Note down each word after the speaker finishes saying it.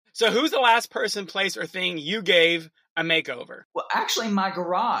So who's the last person, place, or thing you gave a makeover? Well, actually, my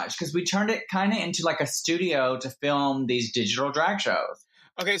garage, because we turned it kind of into like a studio to film these digital drag shows.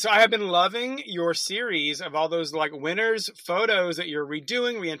 Okay, so I have been loving your series of all those like winners photos that you're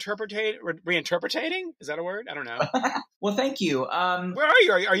redoing, reinterpreting. Is that a word? I don't know. Well, thank you. Where are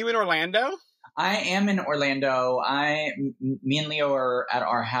you? Are you in Orlando? I am in Orlando. Me and Leo are at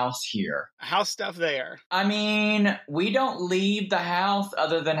our house here. How's stuff there? I mean, we don't leave the house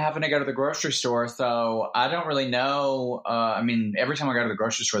other than having to go to the grocery store. So I don't really know. I mean, every time I go to the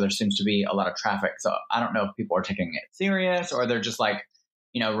grocery store, there seems to be a lot of traffic. So I don't know if people are taking it serious or they're just like,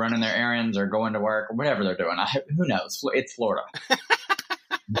 running their errands or going to work or whatever they're doing. Who knows? It's Florida.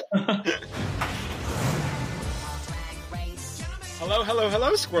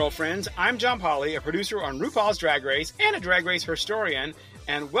 Hello, squirrel friends. I'm John Polly, a producer on RuPaul's Drag Race and a Drag Race historian.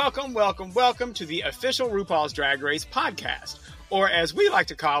 And welcome to the official RuPaul's Drag Race podcast, or as we like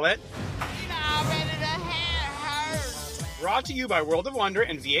to call it, brought to you by World of Wonder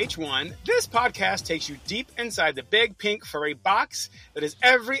and VH1. This podcast takes you deep inside the big pink furry box that is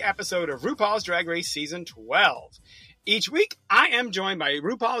every episode of RuPaul's Drag Race Season 12. Each week, I am joined by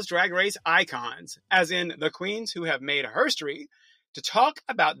RuPaul's Drag Race icons, as in the queens who have made history, to talk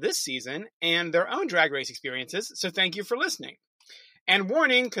about this season and their own Drag Race experiences, so thank you for listening. And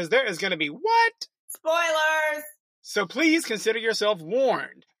warning, because there is going to be what? Spoilers! So please consider yourself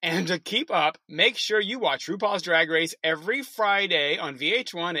warned. And to keep up, make sure you watch RuPaul's Drag Race every Friday on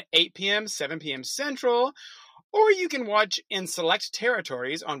VH1 at 8 p.m., 7 p.m. Central, or you can watch in select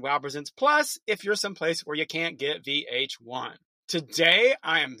territories on WoW Presents Plus if you're someplace where you can't get VH1. Today,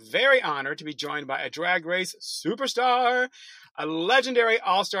 I am very honored to be joined by a Drag Race superstar, a legendary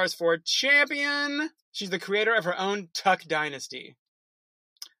All-Stars 4 champion. She's the creator of her own Tuck Dynasty.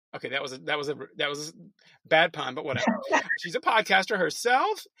 Okay, that was a bad pun, but whatever. She's a podcaster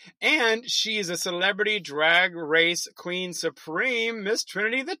herself, and she is a celebrity drag race queen supreme, Miss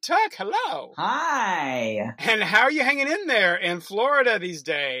Trinity the Tuck. Hello. Hi. And how are you hanging in there in Florida these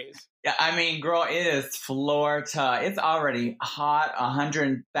days? Yeah, I mean, girl, it is Florida. It's already hot,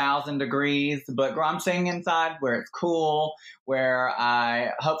 100,000 degrees. But, girl, I'm staying inside where it's cool, where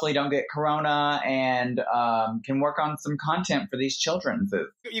I hopefully don't get corona and can work on some content for these children.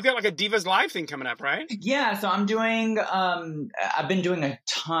 You've got like a Divas Live thing coming up, right? Yeah, so I'm doing, I've been doing a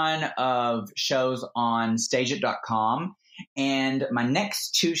ton of shows on stageit.com. And my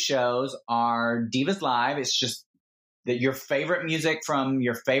next two shows are Divas Live. It's just your favorite music from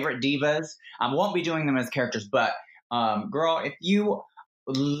your favorite divas. I won't be doing them as characters, but girl, if you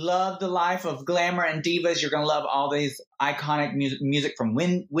love the life of glamour and divas, you're going to love all these iconic music from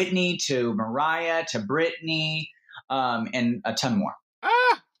Whitney to Mariah to Britney, and a ton more.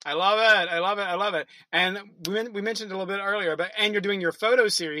 I love it. And we mentioned a little bit earlier, and you're doing your photo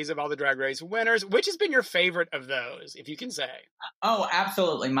series of all the Drag Race winners. Which has been your favorite of those, if you can say? Oh,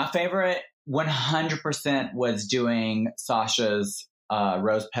 absolutely. My favorite 100% was doing Sasha's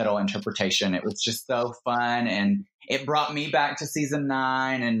rose petal interpretation. It was just so fun, and it brought me back to season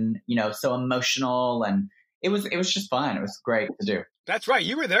 9, and so emotional, and it was just fun. It was great to do. That's right.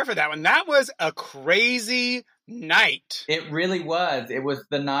 You were there for that one. That was a crazy night. It really was. It was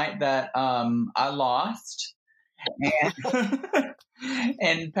the night that I lost, and,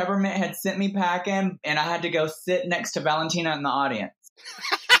 and Peppermint had sent me packing, and I had to go sit next to Valentina in the audience.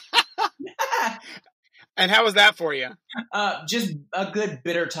 And how was that for you? Just a good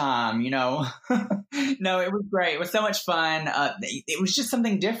bitter time, No, it was great. It was so much fun. It was just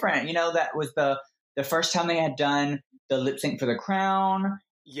something different, That was the first time they had done the lip sync for the crown.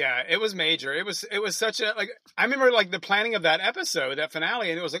 Yeah, it was major. It was such a, I remember the planning of that episode, that finale,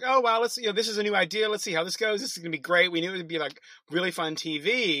 and it was like, oh wow, let's this is a new idea. Let's see how this goes. This is gonna be great. We knew it would be really fun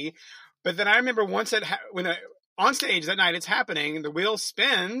TV. But then I remember once on stage that night, it's happening. The wheel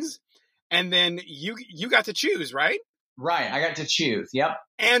spins. And then you got to choose, right? Right. I got to choose. Yep.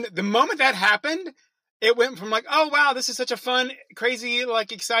 And the moment that happened, it went from oh, wow, this is such a fun, crazy,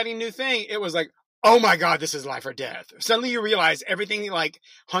 exciting new thing. It was oh my God, this is life or death. Suddenly you realize everything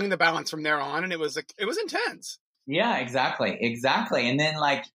hung in the balance from there on. And it was intense. Yeah, exactly. And then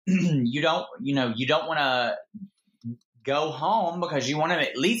you don't want to go home because you want to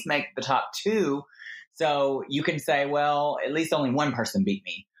at least make the top 2. So you can say, well, at least only one person beat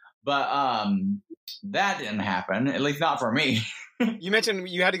me. But that didn't happen, at least not for me. You mentioned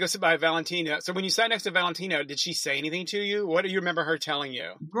you had to go sit by Valentina. So when you sat next to Valentina, did she say anything to you? What do you remember her telling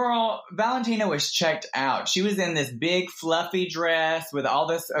you? Girl, Valentina was checked out. She was in this big fluffy dress with all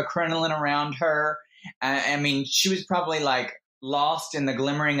this crinoline around her. I mean, she was probably lost in the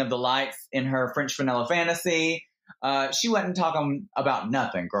glimmering of the lights in her French Vanilla Fantasy. She wasn't talking about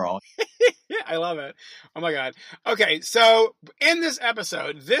nothing, girl. Yeah, I love it. Oh my God. Okay, so in this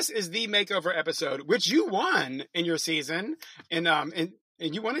episode, this is the makeover episode, which you won in your season, and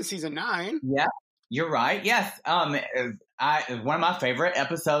you won in season 9. Yeah, you're right. Yes. One of my favorite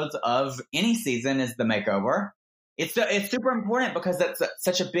episodes of any season is the makeover. It's super important because that's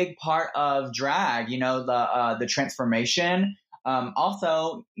such a big part of drag. You know, the transformation.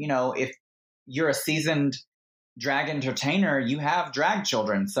 Also, you know, if you're a seasoned drag entertainer, you have drag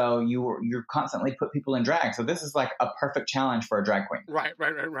children, so you're constantly put people in drag. So this is like a perfect challenge for a drag queen. Right.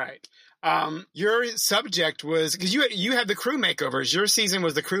 Your subject was, because you had the crew makeovers. Your season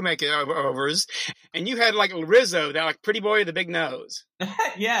was the crew makeovers, and you had like Rizzo, that like pretty boy with the big nose.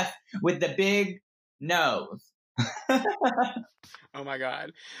 Yes, with the big nose. Oh my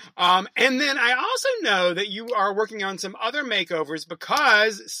God. And then I also know that you are working on some other makeovers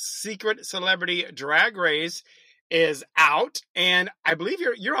because Secret Celebrity Drag Race is out, and I believe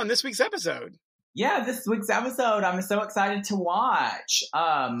you're on this week's episode. Yeah, this week's episode, I'm so excited to watch.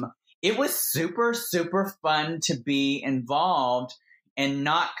 It was super, super fun to be involved and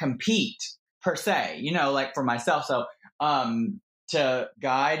not compete per se, you know, like for myself. So, to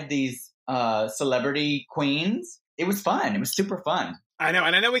guide these celebrity queens, it was fun. It was super fun. I know,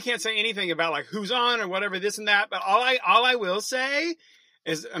 and I know we can't say anything about like who's on or whatever, this and that, but all I will say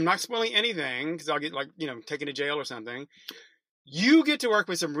is, I'm not spoiling anything because I'll get like, you know, taken to jail or something. You get to work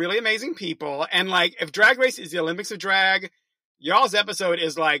with some really amazing people, and like if Drag Race is the Olympics of drag, y'all's episode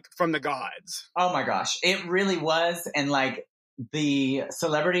is like from the gods. Oh my gosh, it really was. And like the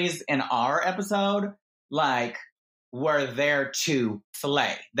celebrities in our episode, like, were there to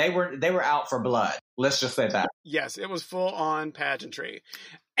slay. They were out for blood. Let's just say that. Yes, it was full on pageantry.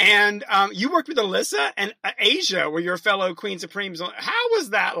 And you worked with Alyssa and Asia, were your fellow Queen Supremes. How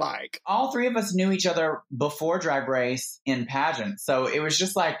was that like? All three of us knew each other before Drag Race in pageants. So it was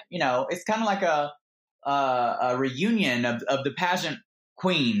just like, you know, it's kind of like a reunion of the pageant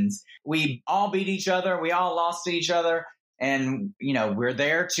queens. We all beat each other. We all lost to each other. And, you know, we're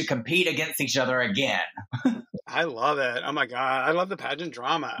there to compete against each other again. I love it. Oh my God. I love the pageant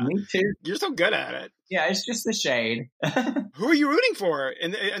drama. Me too. You're so good at it. Yeah, it's just the shade. Who are you rooting for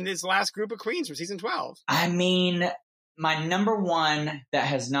in this last group of queens from season 12? I mean, my number one that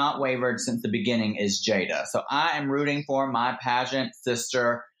has not wavered since the beginning is Jada. So I am rooting for my pageant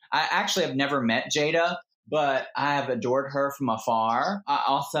sister. I actually have never met Jada, but I have adored her from afar. I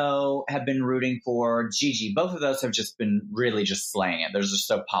also have been rooting for Gigi. Both of those have just been really just slaying it. They're just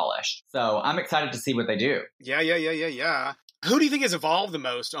so polished. So I'm excited to see what they do. Yeah. Who do you think has evolved the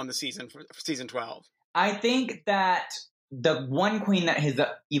most on the season for season 12? I think that the one queen that has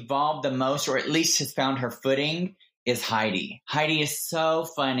evolved the most, or at least has found her footing, is Heidi. Heidi is so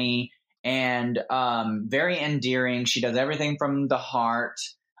funny and very endearing. She does everything from the heart.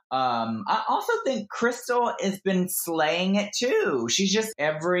 I also think Crystal has been slaying it too. She's just,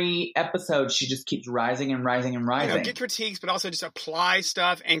 every episode, she just keeps rising and rising and rising. You know, get critiques, but also just apply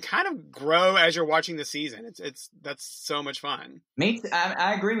stuff and kind of grow as you're watching the season. That's so much fun.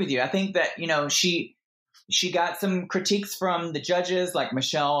 I agree with you. I think that, you know, she got some critiques from the judges, like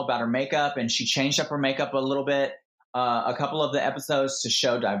Michelle, about her makeup, and she changed up her makeup a little bit. A couple of the episodes to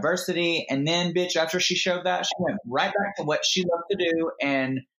show diversity, and then, bitch, after she showed that, she went right back to what she loved to do,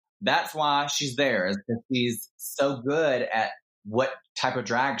 and that's why she's there, is because she's so good at what type of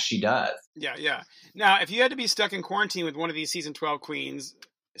drag she does. Yeah. Now, if you had to be stuck in quarantine with one of these season 12 queens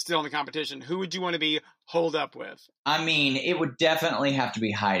still in the competition, who would you want to be holed up with? I mean, it would definitely have to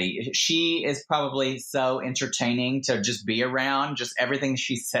be Heidi. She is probably so entertaining to just be around. Just everything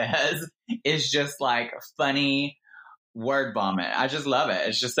she says is just like funny word vomit. I just love it.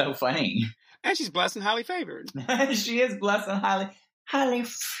 It's just so funny. And she's blessed and highly favored. She is blessed and highly.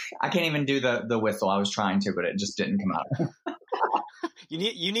 I can't even do the whistle. I was trying to, but it just didn't come out.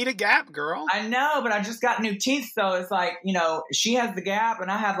 You need a gap, girl. I know, but I just got new teeth, so it's like, you know, she has the gap,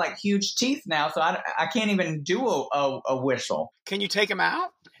 and I have like huge teeth now, so I can't even do a whistle. Can you take them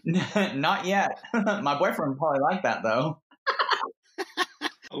out? Not yet. My boyfriend probably like that though.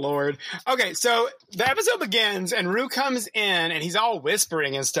 Lord. Okay, so the episode begins, and Ru comes in, and he's all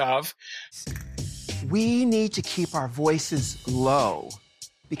whispering and stuff. We need to keep our voices low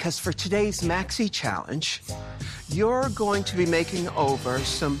because for today's Maxi Challenge, you're going to be making over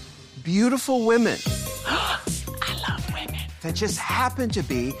some beautiful women. I love women. That just happen to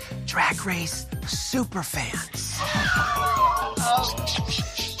be Drag Race super fans.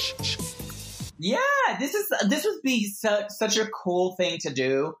 Yeah, this would be such a cool thing to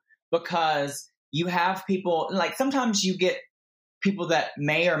do, because you have people, like, sometimes you get people that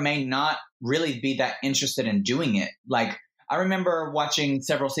may or may not really be that interested in doing it. Like, I remember watching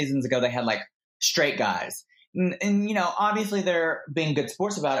several seasons ago, they had like straight guys. And, you know, obviously they're being good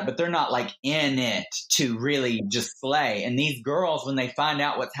sports about it, but they're not like in it to really just slay. And these girls, when they find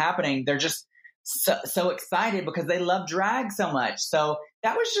out what's happening, they're just so excited because they love drag so much. So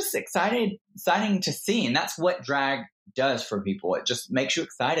that was just exciting to see. And that's what drag does for people. It just makes you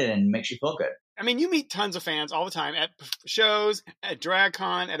excited and makes you feel good. I mean, you meet tons of fans all the time at shows, at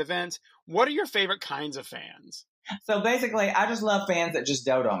DragCon, at events. What are your favorite kinds of fans? So basically, I just love fans that just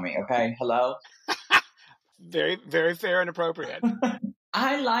dote on me. Okay. Hello. Very, very fair and appropriate.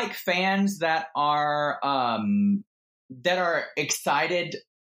 I like fans that are excited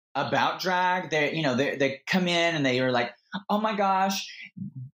about drag. They come in and they are like, oh my gosh,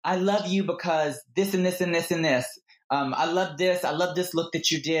 I love you because this and this and this and this. I love this. I love this look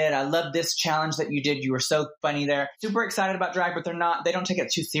that you did. I love this challenge that you did. You were so funny there. Super excited about drag, but they don't take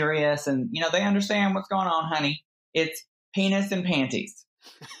it too serious. And, you know, they understand what's going on, honey. It's penis and panties.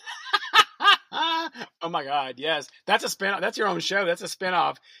 Oh my God, yes. That's a spin-off. That's your own show. That's a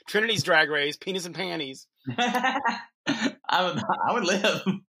spin-off. Trinity's Drag Race, Penis and Panties. I would live.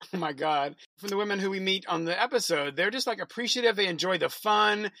 Oh my God. From the women who we meet on the episode, they're just like appreciative. They enjoy the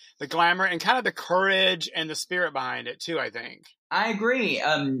fun, the glamour, and kind of the courage and the spirit behind it too, I think. I agree.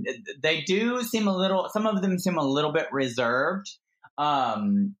 They do seem some of them seem a little bit reserved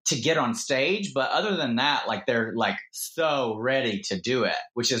to get on stage. But other than that, like they're like so ready to do it,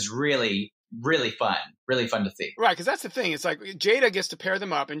 which is really, really fun to see. Right, because that's the thing. It's like Jada gets to pair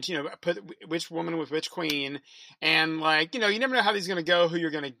them up and, you know, put which woman with which queen. And like, you know, you never know how these are going to go, who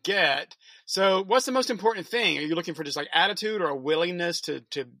you're going to get. So what's the most important thing? Are you looking for just like attitude or a willingness to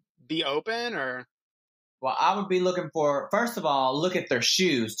be open or? Well, I would be looking for, first of all, look at their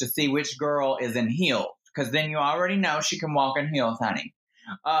shoes to see which girl is in heels. Because then you already know she can walk in heels, honey.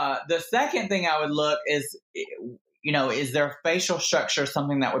 The second thing I would look is, you know, is their facial structure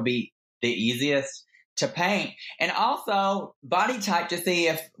something that would be the easiest to paint? And also body type to see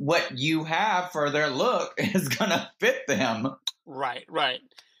if what you have for their look is going to fit them. Right.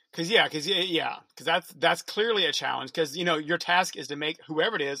 Because that's clearly a challenge. Because, you know, your task is to make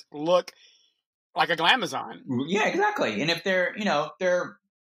whoever it is look like a glamazon. Yeah, exactly. And if they're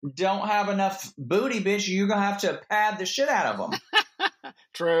don't have enough booty, bitch, you're going to have to pad the shit out of them.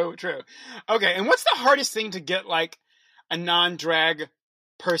 True. Okay. And what's the hardest thing to get like a non-drag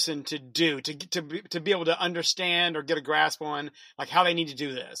person to do to be able to understand or get a grasp on like how they need to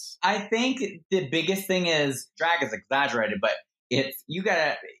do this? I think the biggest thing is drag is exaggerated, but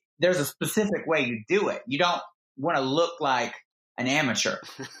there's a specific way you do it. You don't want to look like an amateur.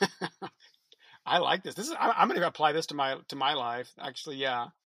 I like this. I'm going to apply this to my life. Actually, yeah.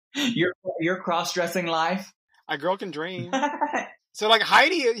 Your cross-dressing life. A girl can dream. So like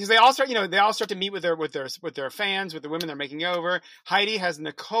Heidi, because they all start to meet with their fans, with the women they're making over. Heidi has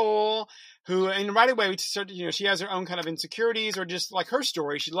Nicole, who, and right away we start, you know, she has her own kind of insecurities or just like her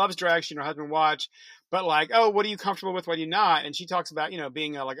story. She loves drag, she and her husband watch, but like, oh, what are you comfortable with? What are you not? And she talks about, you know,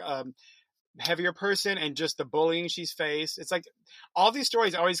 being a heavier person and just the bullying she's faced. It's like all these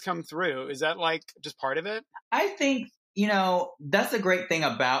stories always come through. Is that like just part of it? I think, you know, that's the great thing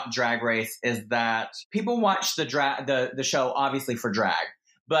about Drag Race is that people watch the show obviously for drag,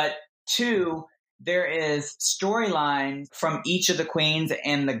 but two, there is storylines from each of the queens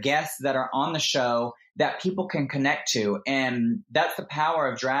and the guests that are on the show that people can connect to. And that's the power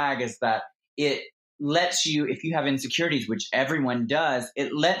of drag, is that it lets you, if you have insecurities, which everyone does,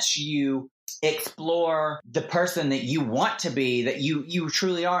 it lets you explore the person that you want to be, that you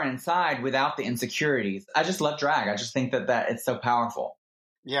truly are inside without the insecurities. I just love drag. I just think that it's so powerful.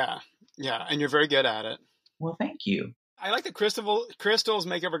 Yeah. And you're very good at it. Well, thank you. I like that Crystal's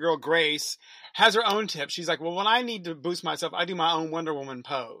makeover girl, Grace, has her own tips. She's like, well, when I need to boost myself, I do my own Wonder Woman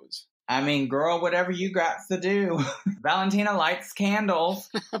pose. I mean, girl, whatever you got to do. Valentina lights candles.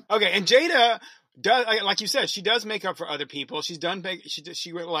 Okay, and Jada does, like you said, she does make up for other people. She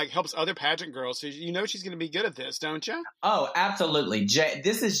like helps other pageant girls. So you know she's going to be good at this, don't you? Oh, absolutely.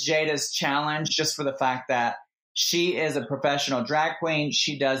 This is Jada's challenge, just for the fact that she is a professional drag queen.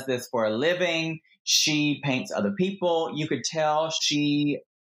 She does this for a living. She paints other people. You could tell she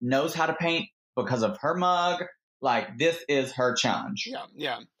knows how to paint because of her mug. Like, this is her challenge.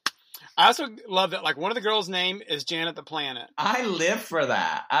 Yeah. I also love that, like, one of the girls' name is Janet the Planet. I live for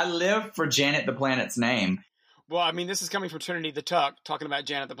that. I live for Janet the Planet's name. Well, I mean, this is coming from Trinity the Tuck, talking about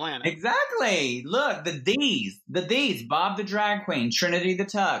Janet the Planet. Exactly. Look, the D's, Bob the Drag Queen, Trinity the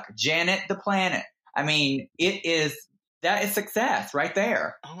Tuck, Janet the Planet. I mean, that is success right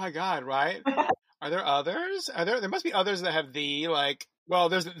there. Oh my God, right? Are there others? There must be others that have the, like, well,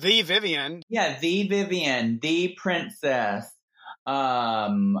 there's the Vivian. Yeah, the Vivian, the Princess,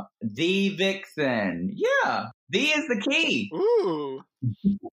 the Vixen. Yeah, the is the key. Ooh.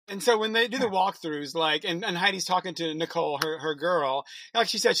 And so when they do the walkthroughs, like, and Heidi's talking to Nicole, her girl, like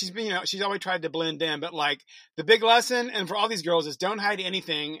she said, she's always tried to blend in, but like the big lesson, and for all these girls, is don't hide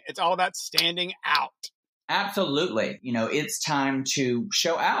anything. It's all about standing out. Absolutely. It's time to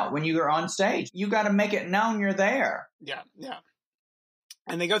show out when you are on stage. You got to make it known you're there. Yeah.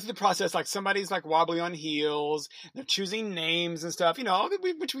 And they go through the process, like somebody's like wobbly on heels. They're choosing names and stuff,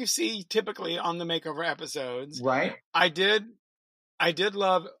 which we see typically on the makeover episodes. Right. I did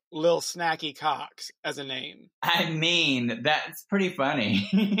love Lil Snacky Cox as a name. I mean, that's pretty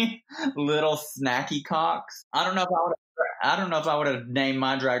funny. Little Snacky Cox. I don't know if I would have named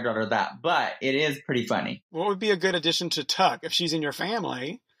my drag daughter that, but it is pretty funny. What would be a good addition to Tuck if she's in your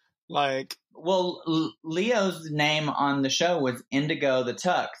family? Like, well, Leo's name on the show was Indigo the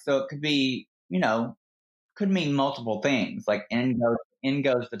Tuck, so it could be, could mean multiple things, like in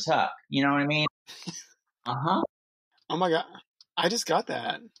goes the Tuck. You know what I mean? Uh-huh. Oh my God. I just got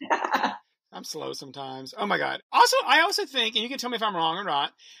that. I'm slow sometimes. Oh my God. Also, I also think, and you can tell me if I'm wrong or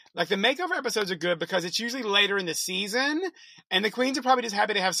not, like the makeover episodes are good because it's usually later in the season, and the queens are probably just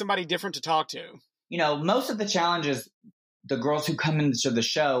happy to have somebody different to talk to. Most of the challenges the girls who come into the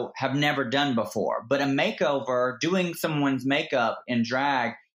show have never done before, but a makeover, doing someone's makeup in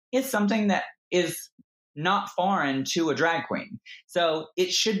drag, is something that is not foreign to a drag queen. So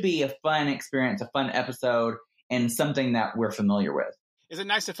it should be a fun experience, a fun episode, and something that we're familiar with. Is it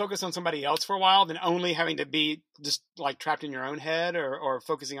nice to focus on somebody else for a while than only having to be just like trapped in your own head or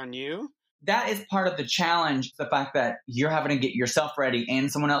focusing on you? That is part of the challenge, the fact that you're having to get yourself ready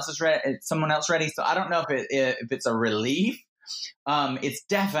and someone else ready. So I don't know if it's a relief. It's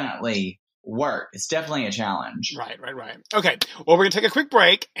definitely work. It's definitely a challenge. Right. Okay. Well, we're going to take a quick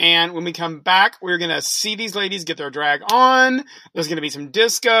break. And when we come back, we're going to see these ladies get their drag on. There's going to be some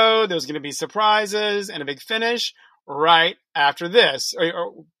disco. There's going to be surprises and a big finish right after this.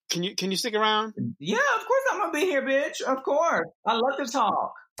 Can you stick around? Yeah, of course I'm going to be here, bitch. Of course. I love to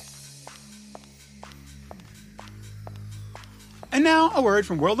talk. And now a word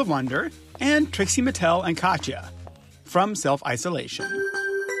from World of Wonder and Trixie Mattel and Katya from Self-Isolation.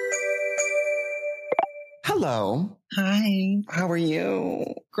 Hello. Hi. How are you?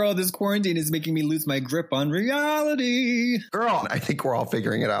 Girl, this quarantine is making me lose my grip on reality. Girl, I think we're all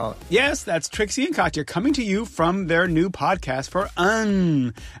figuring it out. Yes, that's Trixie and Katya coming to you from their new podcast for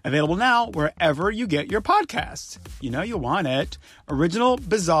available now wherever you get your podcasts. You'll want it. Original,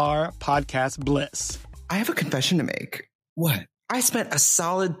 bizarre podcast bliss. I have a confession to make. What? I spent a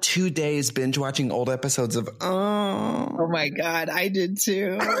solid 2 days binge watching old episodes of Oh my God, I did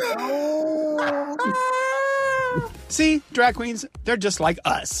too. See, drag queens, they're just like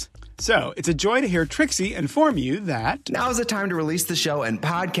us. So it's a joy to hear Trixie inform you that now is the time to release the show in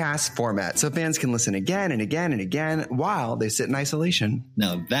podcast format so fans can listen again and again and again while they sit in isolation.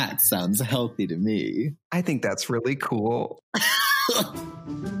 Now that sounds healthy to me. I think that's really cool.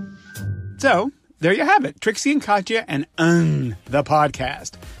 So there you have it, Trixie and Katya and the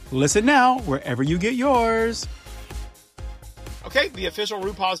podcast. Listen now wherever you get yours. Okay, the official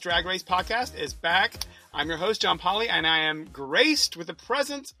RuPaul's Drag Race podcast is back. I'm your host, John Polly, and I am graced with the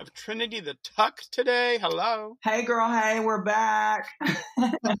presence of Trinity the Tuck today. Hello. Hey, girl. Hey, we're back.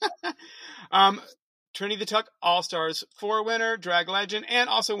 Trinity the Tuck, All-Stars 4 winner, drag legend, and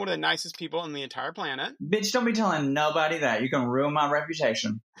also one of the nicest people on the entire planet. Bitch, don't be telling nobody that. You're going to ruin my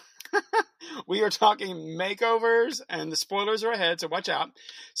reputation. We are talking makeovers, and the spoilers are ahead, so watch out.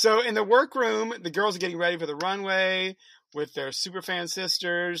 So in the workroom, the girls are getting ready for the runway with their Superfan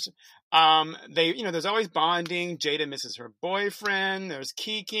sisters. There's always bonding. Jada misses her boyfriend. There's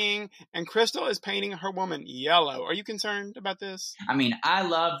keeking, and Crystal is painting her woman yellow. Are you concerned about this? I mean, I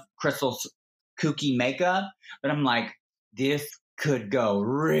love Crystal's kooky makeup, but I'm like, this could go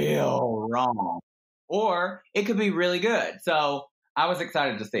real wrong, or it could be really good. So I was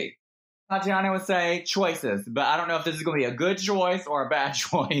excited to see. Tatiana would say choices, but I don't know if this is going to be a good choice or a bad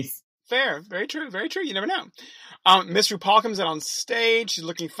choice. Fair. Very true. Very true. You never know. Miss RuPaul comes out on stage. She's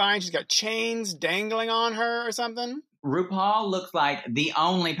looking fine. She's got chains dangling on her or something. RuPaul looks like the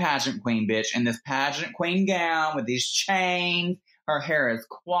only pageant queen, bitch, in this pageant queen gown with these chains. Her hair is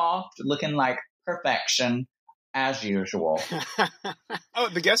coiffed, looking like perfection, as usual. Oh,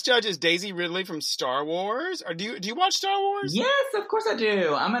 the guest judge is Daisy Ridley from Star Wars. Or do you watch Star Wars? Yes, of course I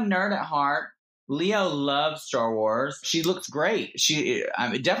do. I'm a nerd at heart. Leo loves Star Wars. She looks great. She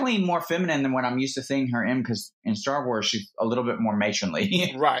definitely more feminine than what I'm used to seeing her in, because in Star Wars, she's a little bit more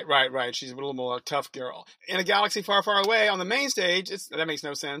matronly. Right. She's a little more tough girl. In a galaxy far, far away on the main stage, that makes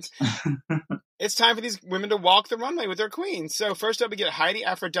no sense. It's time for these women to walk the runway with their queens. So first up, we get Heidi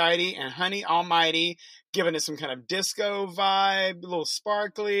Aphrodite and Honey Almighty, giving us some kind of disco vibe, a little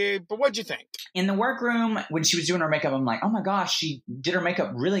sparkly. But what'd you think? In the workroom, when she was doing her makeup, I'm like, oh my gosh, she did her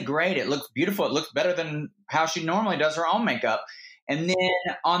makeup really great. It looks beautiful. It looks better than how she normally does her own makeup. And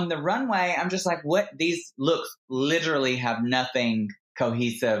then on the runway, I'm just like, what? These looks literally have nothing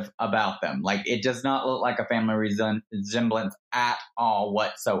cohesive about them. Like, it does not look like a family resemblance at all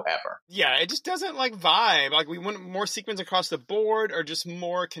whatsoever. Yeah, it just doesn't like vibe. Like, we want more sequins across the board or just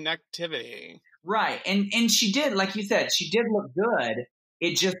more connectivity. Right. And she did, like you said, she did look good.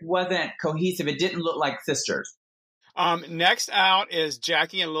 It just wasn't cohesive. It didn't look like sisters. Next out is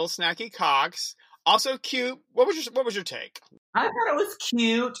Jackie and Lil Snacky Cox. Also cute. What was your take? I thought it was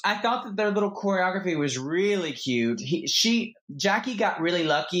cute. I thought that their little choreography was really cute. Jackie got really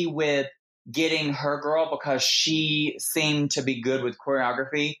lucky with getting her girl because she seemed to be good with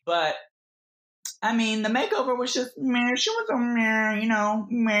choreography. But I mean, the makeover was just meh. She was a meh,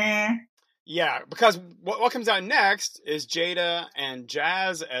 meh. Yeah, because what comes out next is Jada and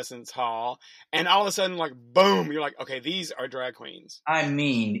Jazz Essence Hall, and all of a sudden, like, boom, you're like, okay, these are drag queens. I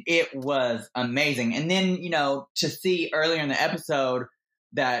mean, it was amazing. And then, to see earlier in the episode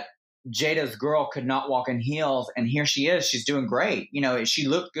that Jada's girl could not walk in heels, and here she is. She's doing great. She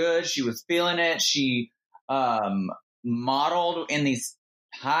looked good. She was feeling it. She modeled in these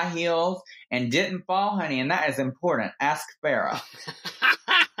high heels and didn't fall, honey, and that is important. Ask Farrah.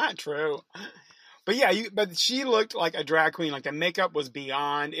 True. But yeah, but she looked like a drag queen. Like, the makeup was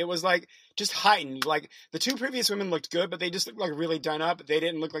beyond. It was like just heightened. Like, the two previous women looked good, but they just looked like really done up. They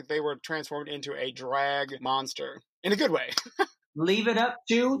didn't look like they were transformed into a drag monster in a good way. Leave it up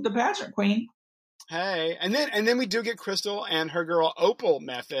to the pageant queen. Hey, and then we do get Crystal and her girl Opal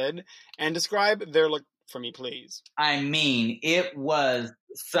Method, and describe their look for me, please. I mean, it was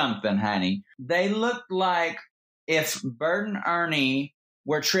something, honey. They looked like if Bert and Ernie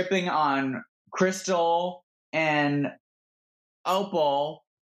were tripping on Crystal and Opal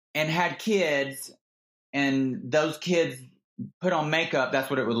and had kids, and those kids put on makeup, that's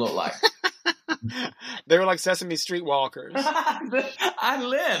what it would look like. They were like Sesame Street walkers. I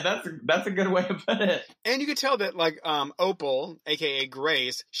live. That's a good way to put it. And you could tell that, like, Opal, aka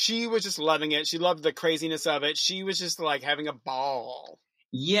Grace, she was just loving it. She loved the craziness of it. She was just like having a ball.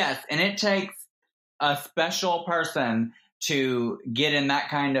 Yes, and it takes a special person to get in that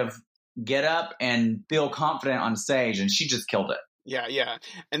kind of get up and feel confident on stage, and she just killed it. Yeah.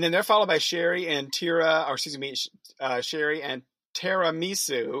 And then they're followed by Sherry and Sherry and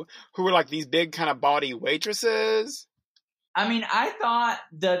Tiramisu, who were like these big kind of body waitresses. I mean, I thought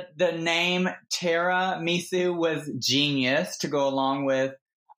the name Tiramisu was genius to go along with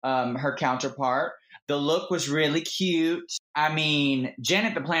her counterpart. The look was really cute. I mean,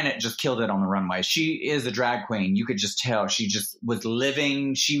 Janet the Planet just killed it on the runway. She is a drag queen. You could just tell she just was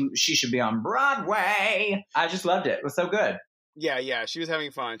living. She should be on Broadway. I just loved it. It was so good. Yeah, she was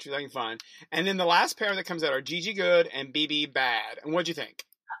having fun. And then the last pair that comes out are Gigi Good and BB Bad. And what'd you think?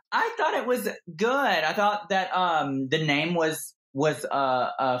 I thought it was good. I thought that the name was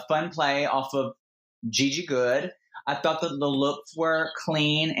a fun play off of Gigi Good. I thought that the looks were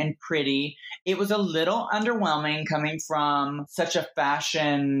clean and pretty. It was a little underwhelming coming from such a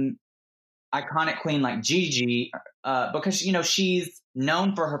fashion iconic queen like Gigi, because, she's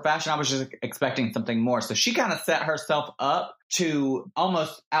known for her fashion. I was just expecting something more. So she kind of set herself up to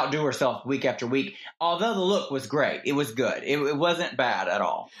almost outdo herself week after week. Although the look was great. It was good. It wasn't bad at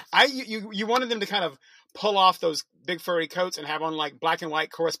all. You wanted them to kind of pull off those big furry coats and have on like black and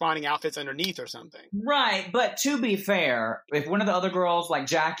white corresponding outfits underneath or something. Right. But to be fair, if one of the other girls like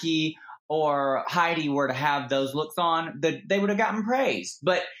Jackie or Heidi were to have those looks on, they would have gotten praised.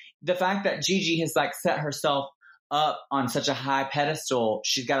 But the fact that Gigi has like set herself up on such a high pedestal,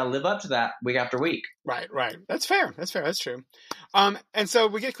 she's got to live up to that week after week. Right. That's fair. That's true. And so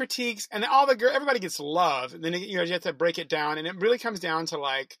we get critiques, and everybody gets love. And then you have to break it down, and it really comes down to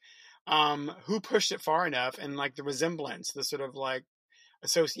like who pushed it far enough, and like the resemblance, the sort of like,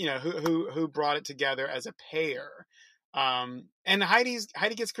 so who brought it together as a pair. And Heidi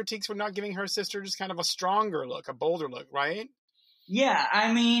gets critiques for not giving her sister just kind of a stronger look, a bolder look, right? Yeah,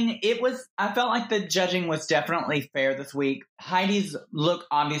 I mean, I felt like the judging was definitely fair this week. Heidi's look,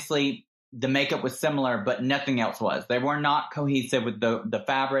 obviously, the makeup was similar, but nothing else was. They were not cohesive with the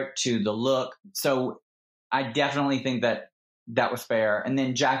fabric to the look. So I definitely think that that was fair. And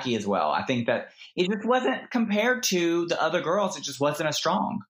then Jackie as well. I think that it just wasn't compared to the other girls. It just wasn't as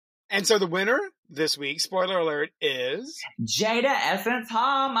strong. And so the winner this week, spoiler alert, is Jada Essence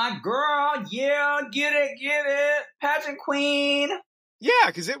Hall, my girl. Yeah, get it. Pageant queen. Yeah,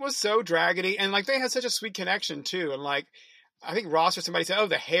 because it was so draggedy. And like they had such a sweet connection too. And like, I think Ross or somebody said, oh,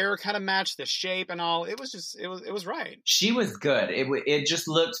 the hair kind of matched the shape and all. It was just, it was right. She was good. It just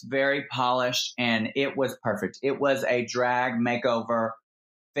looked very polished and it was perfect. It was a drag makeover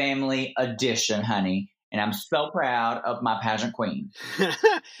family edition, honey. And I'm so proud of my pageant queen.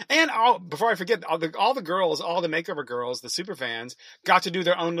 And before I forget, all the girls, all the makeover girls, the super fans, got to do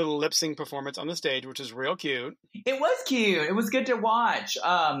their own little lip sync performance on the stage, which is real cute. It was cute. It was good to watch.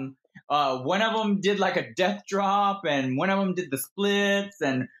 One of them did like a death drop, and one of them did the splits,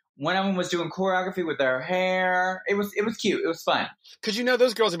 and one of them was doing choreography with their hair. It was cute. It was fun. Because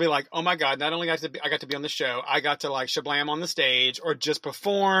those girls would be like, oh my God, not only I got to be on the show, I got to like shablam on the stage or just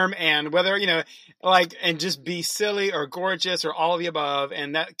perform, and whether, and just be silly or gorgeous or all of the above.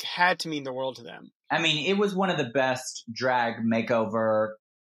 And that had to mean the world to them. I mean, it was one of the best drag makeover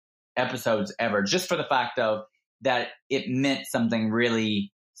episodes ever, just for the fact of that it meant something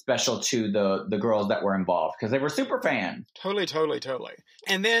really special to the girls that were involved because they were super fans. Totally.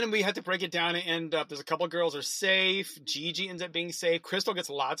 And then we had to break it down and end up, there's a couple girls are safe. Gigi ends up being safe. Crystal gets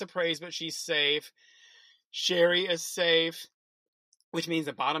lots of praise, but she's safe. Sherry is safe, which means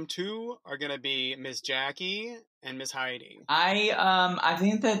the bottom two are going to be Miss Jackie and Miss Heidi. I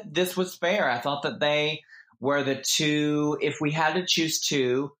think that this was fair. I thought that they were the two. If we had to choose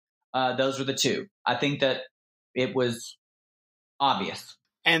two, those were the two. I think that it was obvious.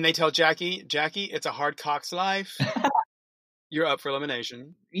 And they tell Jackie, it's a hard cock's life. You're up for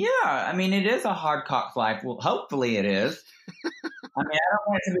elimination. Yeah, I mean, it is a hard cock's life. Well, hopefully it is. I mean, I don't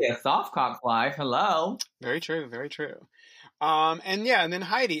want it to be a soft cock's life. Hello. Very true. And then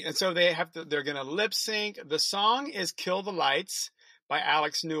Heidi. And so they're going to lip sync. The song is Kill the Lights by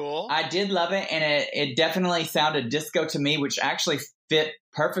Alex Newell. I did love it, and it definitely sounded disco to me, which actually fit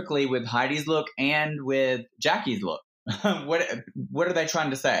perfectly with Heidi's look and with Jackie's look. What are they trying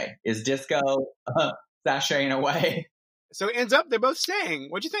to say? Is disco sashaying away? So it ends up they're both staying.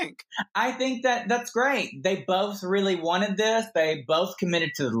 What'd you think? I think that's great. They both really wanted this. They both committed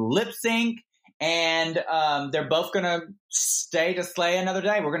to the lip sync, and they're both going to stay to slay another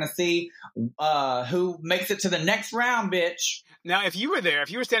day. We're going to see who makes it to the next round, bitch. Now, if you were there, if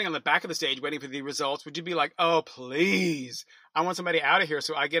you were standing on the back of the stage waiting for the results, would you be like, oh, please, I want somebody out of here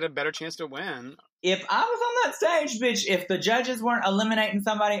so I get a better chance to win? If I was on that stage, bitch, if the judges weren't eliminating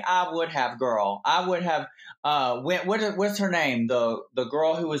somebody, I would have, girl. I would have, what's her name? The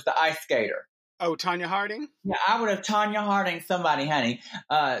girl who was the ice skater. Oh, Tanya Harding? Yeah, I would have Tanya Harding somebody, honey.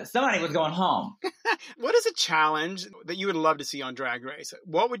 Somebody was going home. What is a challenge that you would love to see on Drag Race?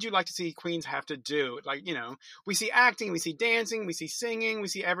 What would you like to see queens have to do? Like, we see acting, we see dancing, we see singing, we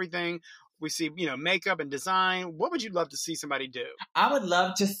see everything. We see, makeup and design. What would you love to see somebody do? I would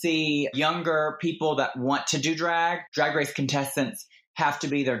love to see younger people that want to do drag. Drag Race contestants have to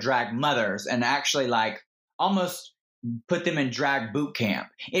be their drag mothers and actually like almost put them in drag boot camp.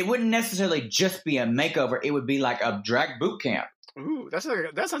 It wouldn't necessarily just be a makeover. It would be like a drag boot camp. Ooh, that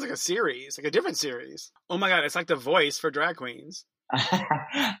sounds like a series, like a different series. Oh my God, it's like The Voice for drag queens.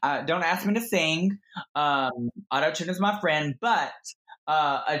 Don't ask me to sing. Auto-tune is my friend, but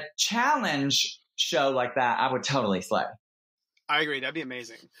a challenge show like that, I would totally slay. I agree. That'd be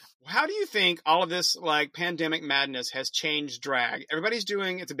amazing. How do you think all of this like pandemic madness has changed drag?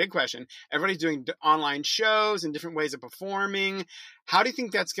 It's a big question. Everybody's doing online shows and different ways of performing. How do you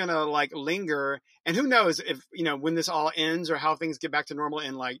think that's going to like linger? And who knows if, when this all ends or how things get back to normal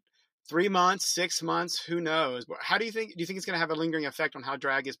in like 3 months, 6 months, who knows? How do you think it's going to have a lingering effect on how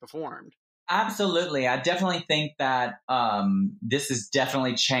drag is performed? Absolutely. I definitely think that this has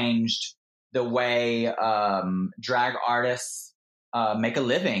definitely changed the way drag artists make a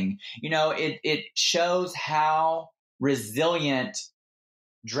living. It shows how resilient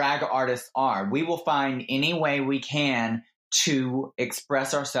drag artists are. We will find any way we can to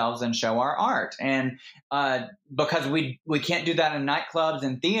express ourselves and show our art. And because we can't do that in nightclubs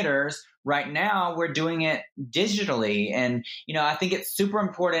and theaters, right now we're doing it digitally. And, I think it's super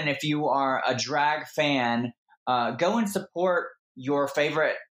important if you are a drag fan, go and support your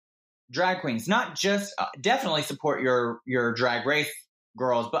favorite drag queens. Not just definitely support your Drag Race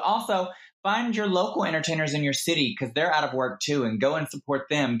girls, but also find your local entertainers in your city because they're out of work too, and go and support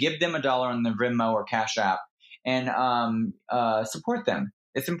them. Give them $1 on the Venmo or Cash App and support them.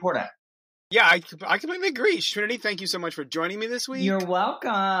 It's important. Yeah, I completely agree. Trinity, thank you so much for joining me this week. You're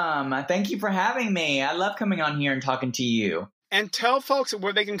welcome. Thank you for having me. I love coming on here and talking to you. And tell folks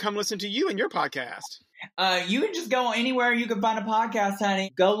where they can come listen to you and your podcast. You can just go anywhere you can find a podcast,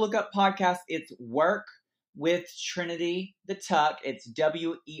 honey. Go look up podcasts. It's Work with Trinity the Tuck. It's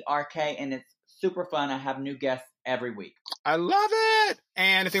WERK, and it's super fun. I have new guests every week. I love it.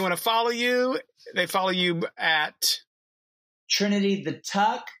 And if they want to follow you, they follow you at Trinity the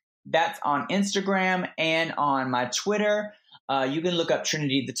Tuck. That's on Instagram and on my Twitter. You can look up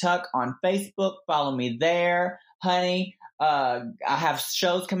Trinity the Tuck on Facebook. Follow me there, honey. I have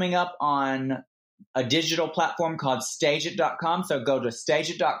shows coming up on a digital platform called stageit.com. So go to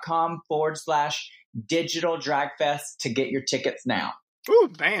stageit.com/digital drag fest to get your tickets now. Ooh,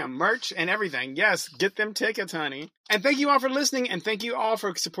 bam, merch and everything. Yes, get them tickets, honey. And thank you all for listening, and thank you all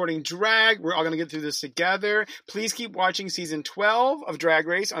for supporting drag. We're all going to get through this together. Please keep watching season 12 of Drag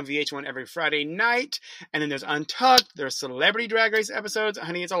Race on VH1 every Friday night. And then there's Untucked, there's Celebrity Drag Race episodes.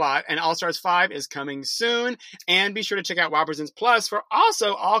 Honey, it's a lot. And All Stars 5 is coming soon. And be sure to check out Wow Presents Plus for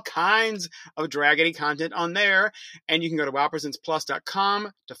also all kinds of draggy content on there. And you can go to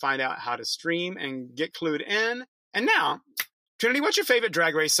wowpresentsplus.com to find out how to stream and get clued in. And now, Trinity, what's your favorite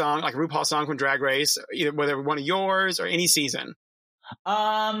Drag Race song, like a RuPaul song from Drag Race, either whether one of yours or any season?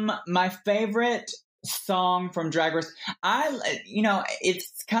 My favorite song from Drag Race,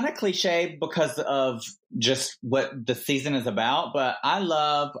 it's kind of cliche because of just what the season is about, but I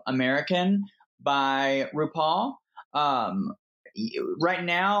love American by RuPaul. Right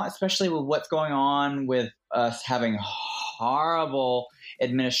now, especially with what's going on with us having horrible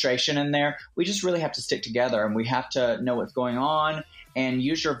administration in there, we just really have to stick together, and we have to know what's going on and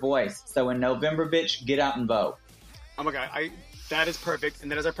use your voice. So in November, bitch, get out and vote. Oh my God, that is perfect. And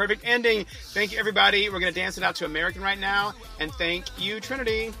that is our perfect ending. Thank you, everybody. We're going to dance it out to American right now. And thank you,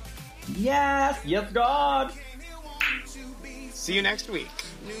 Trinity. Yes, God. See you next week.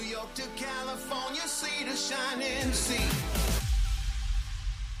 New York to California, sea to shining sea.